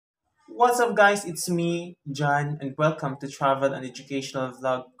What's up, guys? It's me, John, and welcome to Travel and Educational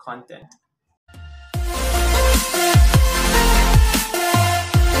Vlog content.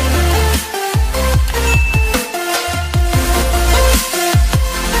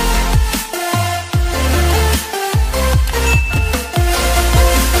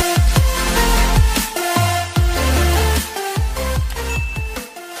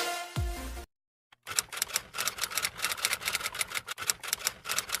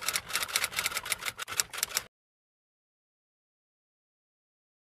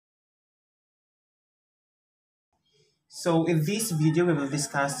 So, in this video, we will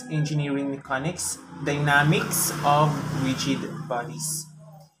discuss engineering mechanics, dynamics of rigid bodies.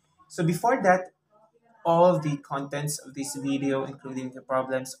 So, before that, all the contents of this video, including the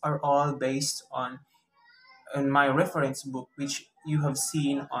problems, are all based on my reference book, which you have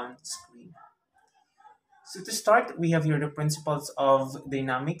seen on screen. So to start, we have here the principles of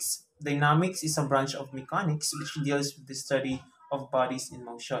dynamics. Dynamics is a branch of mechanics which deals with the study of bodies in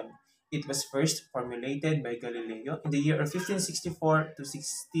motion. It was first formulated by Galileo in the year of 1564 to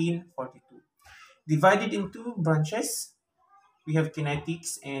 1642. Divided in two branches, we have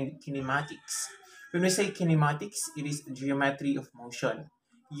kinetics and kinematics. When we say kinematics, it is geometry of motion,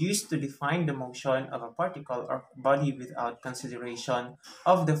 used to define the motion of a particle or body without consideration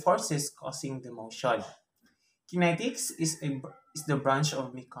of the forces causing the motion. Kinetics is the branch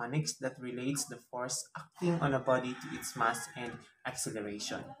of mechanics that relates the force acting on a body to its mass and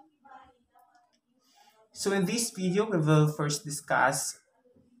acceleration. So in this video, we will first discuss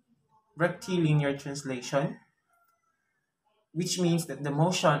rectilinear translation, which means that the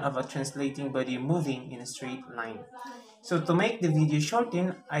motion of a translating body moving in a straight line. So to make the video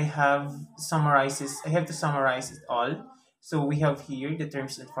shorten, I have to summarize it all. So we have here the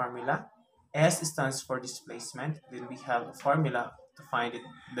terms and formula. S stands for displacement. Then we have a formula to find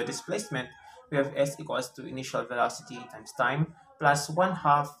the displacement. We have S equals to initial velocity times time plus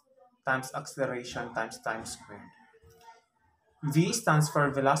 1/2 times acceleration times time squared. V stands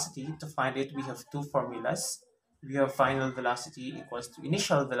for velocity. To find it, we have two formulas. We have final velocity equals to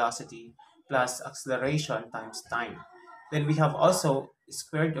initial velocity plus acceleration times time. Then we have also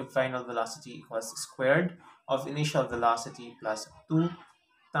squared of final velocity equals squared of initial velocity plus 2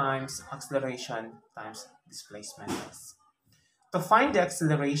 times acceleration times displacement. To find the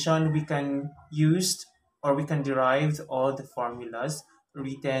acceleration, we can use or we can derive all the formulas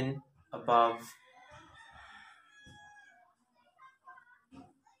written above.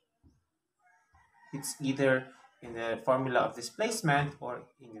 It's either in the formula of displacement or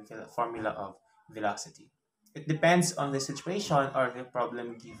in the formula of velocity. It depends on the situation or the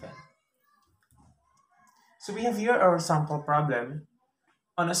problem given. So we have here our sample problem.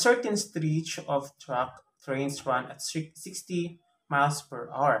 On a certain stretch of track, trains run at 60 miles per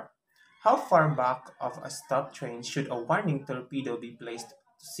hour. How far back of a stop train should a warning torpedo be placed to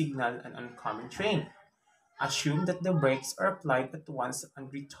signal an oncoming train? Assume that the brakes are applied at once and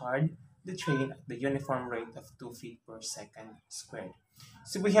retard the train at the uniform rate of 2 feet per second squared.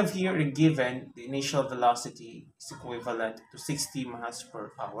 So we have here a given the initial velocity is equivalent to 60 miles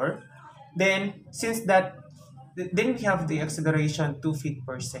per hour. Then we have the acceleration 2 feet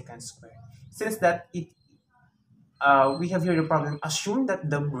per second squared. Since that we have here the problem. Assume that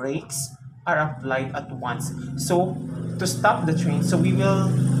the brakes are applied at once. So to stop the train, so we will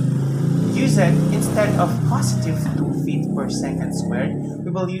use it instead of positive 2 feet per second squared,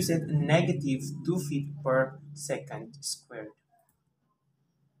 we will use it negative 2 feet per second squared.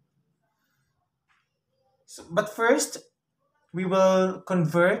 But first, we will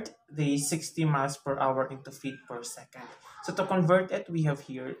convert the 60 miles per hour into feet per second. So to convert it, we have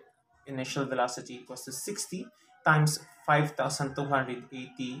here initial velocity equals to 60 times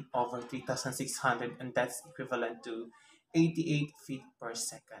 5,280 over 3,600, and that's equivalent to 88 feet per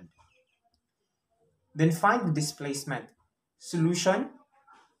second. Then find the displacement. Solution.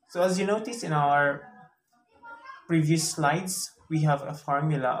 So as you notice in our previous slides, we have a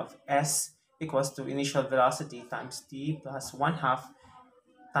formula of S equals to initial velocity times t plus 1/2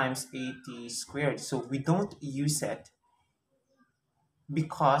 times at squared. So we don't use it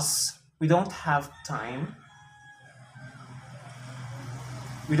because we don't have time.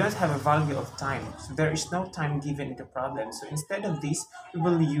 We don't have a value of time. So there is no time given in the problem. So instead of this, we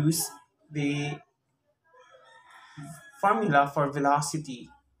will use the formula for velocity.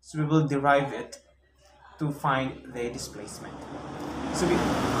 So we will derive it to find the displacement. So we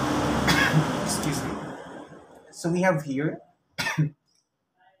excuse me. So we have here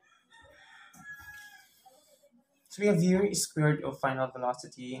squared of final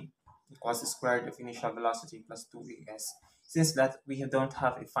velocity equals the squared of initial velocity plus 2 as. Since that we don't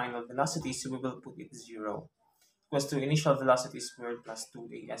have a final velocity, so we will put it 0 equals to initial velocity squared plus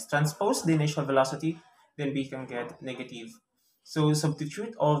 2as. Transpose the initial velocity, then we can get negative. So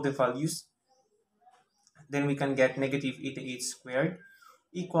substitute all the values, then we can get negative 88 squared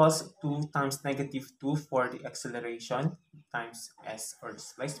equals 2 times negative 2 for the acceleration times s or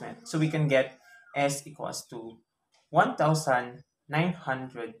displacement. So we can get s equals to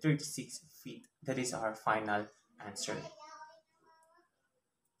 1,936 feet. That is our final answer.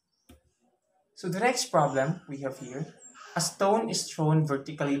 So the next problem we have here, a stone is thrown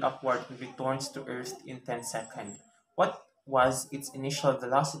vertically upward and returns to Earth in 10 seconds. What was its initial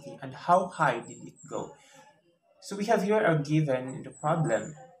velocity and how high did it go? So we have here a given in the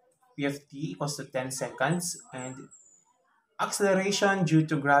problem. We have t equals to 10 seconds and acceleration due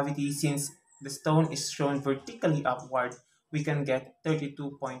to gravity, since the stone is thrown vertically upward, we can get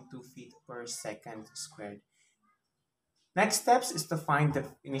 32.2 feet per second squared. Next steps is to find the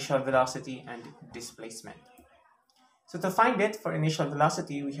initial velocity and displacement. So to find it for initial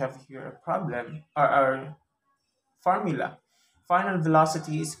velocity, we have here a problem, or our formula. Final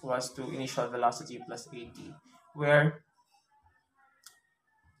velocity is equals to initial velocity plus at, where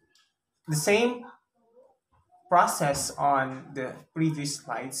the same process on the previous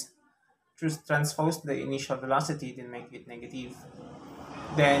slides, transpose the initial velocity, then make it negative.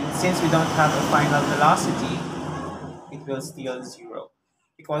 Then since we don't have a final velocity, it will still 0,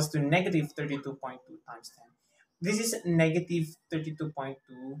 equals to negative 32.2 times 10. This is negative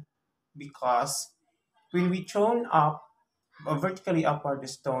 32.2 because when we thrown up vertically upward the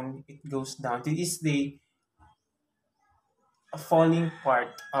stone, it goes down. This is the falling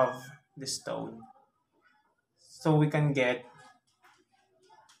part of the stone. So we can get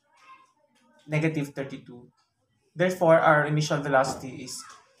negative 32. Therefore, our initial velocity is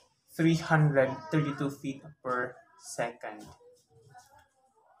 332 feet per second.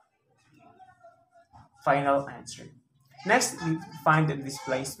 Final answer. Next, we find the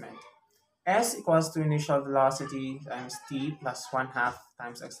displacement. S equals to initial velocity times t plus 1/2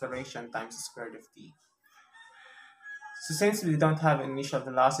 times acceleration times the square root of t. So since we don't have initial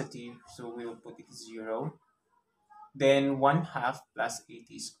velocity, so we will put it 0. Then 1/2 plus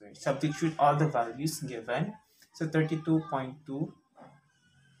at squared. Substitute all the values given. So 32.2.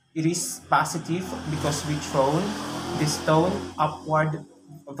 It is positive because we thrown the stone upward,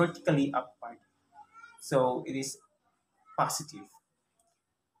 vertically upward. So it is positive.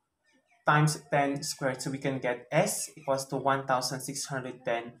 Times 10 squared, so we can get s equals to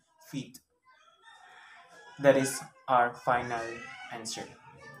 1,610 feet. That is our final answer.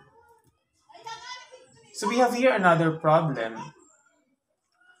 So we have here another problem.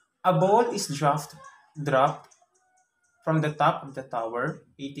 A ball is dropped from the top of the tower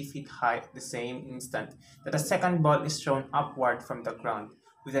 80 feet high at the same instant that a second ball is thrown upward from the ground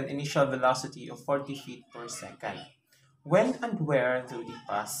with an initial velocity of 40 feet per second. When and where do they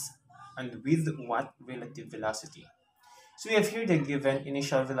pass, and with what relative velocity? So we have here the given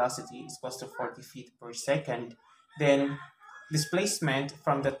initial velocity is equal to 40 feet per second. Then displacement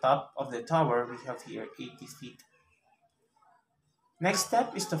from the top of the tower, we have here 80 feet. Next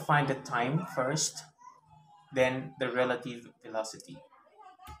step is to find the time first, then the relative velocity.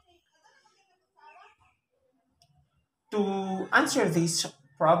 To answer this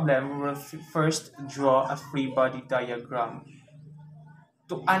problem, we will first draw a free body diagram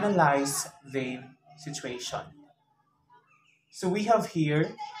to analyze the situation. So we have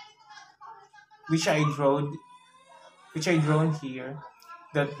here, which I drawn here,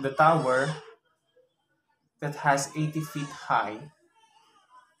 that the tower that has 80 feet high.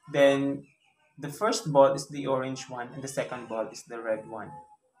 Then the first ball is the orange one and the second ball is the red one.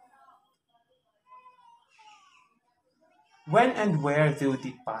 When and where do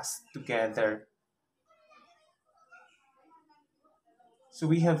they pass together? So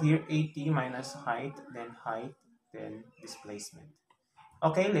we have here 80 minus height, then displacement.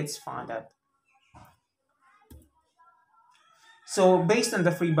 Okay, let's find that. So based on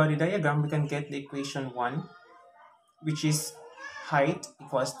the free body diagram, we can get the equation 1, which is height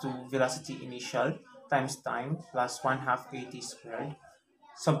equals to velocity initial times time plus 1/2 at squared.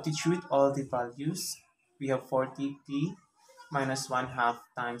 Substitute all the values. We have 40t minus 1/2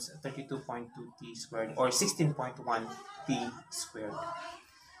 times 32.2t squared, or 16.1t squared.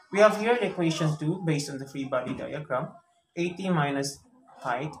 We have here the equation 2 based on the free body diagram. 80 minus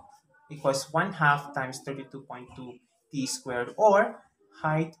height equals 1/2 times 32.2t squared, or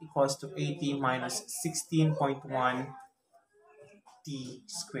height equals to 80 minus 16.1t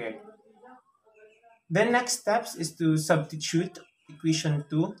squared. The next steps is to substitute equation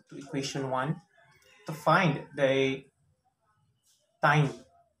 2 to equation 1 to find the time.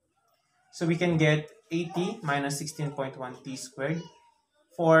 So we can get 80 minus 16.1 t squared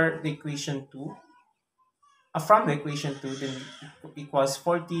for the equation 2. From the equation 2, then equals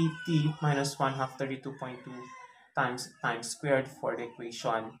 40t minus 1 half 32.2 times time squared for the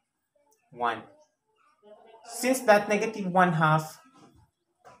equation 1. Since that negative 1 half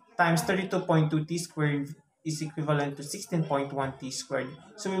times 32.2 t squared is equivalent to 16.1 t squared,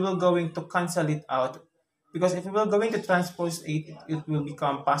 so we will going to cancel it out, because if we will going to transpose 8, it will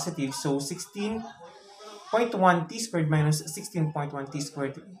become positive. So 16.1 t squared minus 16.1 t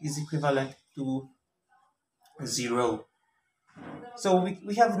squared is equivalent to 0. So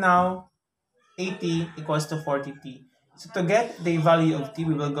we have now 80 equals to 40t. So to get the value of t,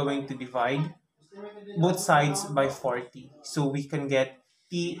 we will going to divide both sides by 40. So we can get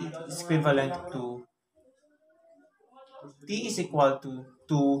t is equivalent to t is equal to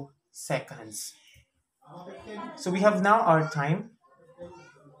 2 seconds. So we have now our time.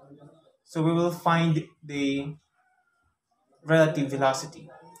 So we will find the relative velocity.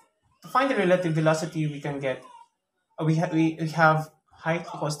 To find the relative velocity, we can get we have height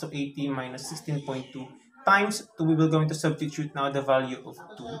equals to 80 minus 16.2 times 2. We will going to substitute now the value of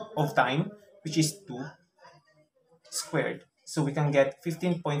 2 of time, which is 2 squared. So we can get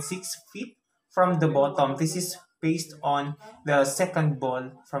 15.6 feet from the bottom. This is based on the second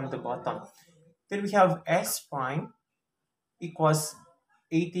ball from the bottom. Then we have S prime equals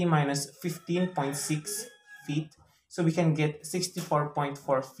 80 minus 15.6 feet. So we can get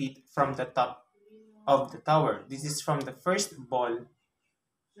 64.4 feet from the top of the tower. This is from the first ball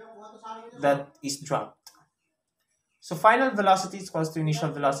that is dropped. So final velocity is equals to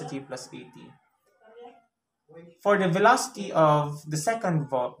initial velocity plus 80. For the velocity of the second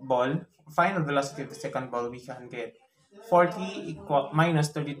ball, final velocity of the second ball, we can get 40 equal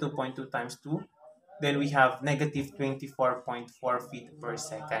minus 32.2 times 2. Then we have negative 24.4 feet per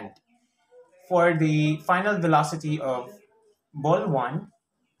second. For the final velocity of ball 1,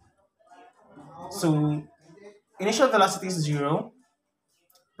 so initial velocity is 0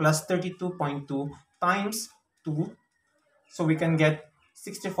 plus 32.2 times 2. So we can get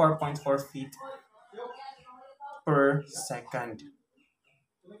 64.4 feet per second.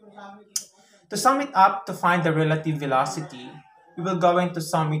 To sum it up, to find the relative velocity, we will going to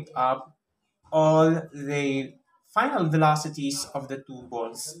sum it up all the final velocities of the two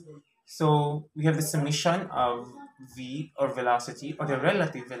balls. So we have the summation of v, or velocity, or the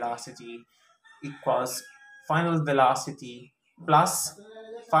relative velocity, equals final velocity plus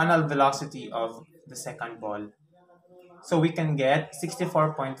final velocity of the second ball. So we can get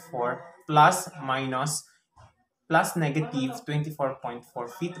 64.4 plus minus plus negative 24.4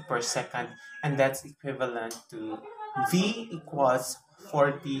 feet per second, and that's equivalent to v equals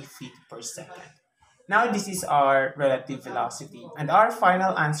 40 feet per second. Now this is our relative velocity, and our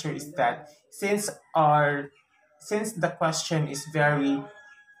final answer is that since the question is very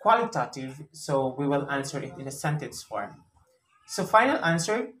qualitative, so we will answer it in a sentence form. So final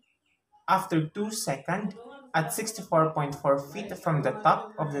answer, after 2 seconds at 64.4 feet from the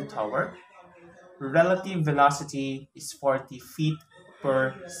top of the tower, relative velocity is 40 feet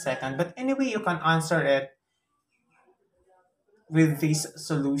per second. But anyway, you can answer it with these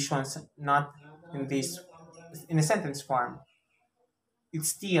solutions, not in a sentence form. It's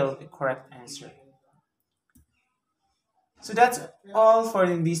still a correct answer. So that's all for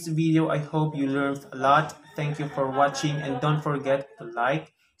this video. I hope you learned a lot. Thank you for watching, and don't forget to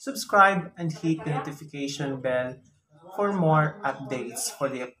like, subscribe, and hit the notification bell for more updates for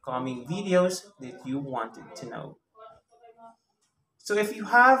the upcoming videos that you wanted to know. So if you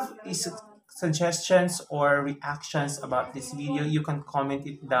have suggestions or reactions about this video, you can comment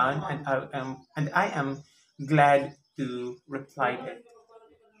it down, and I am glad to reply it.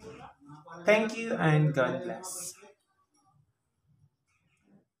 Thank you, and God bless.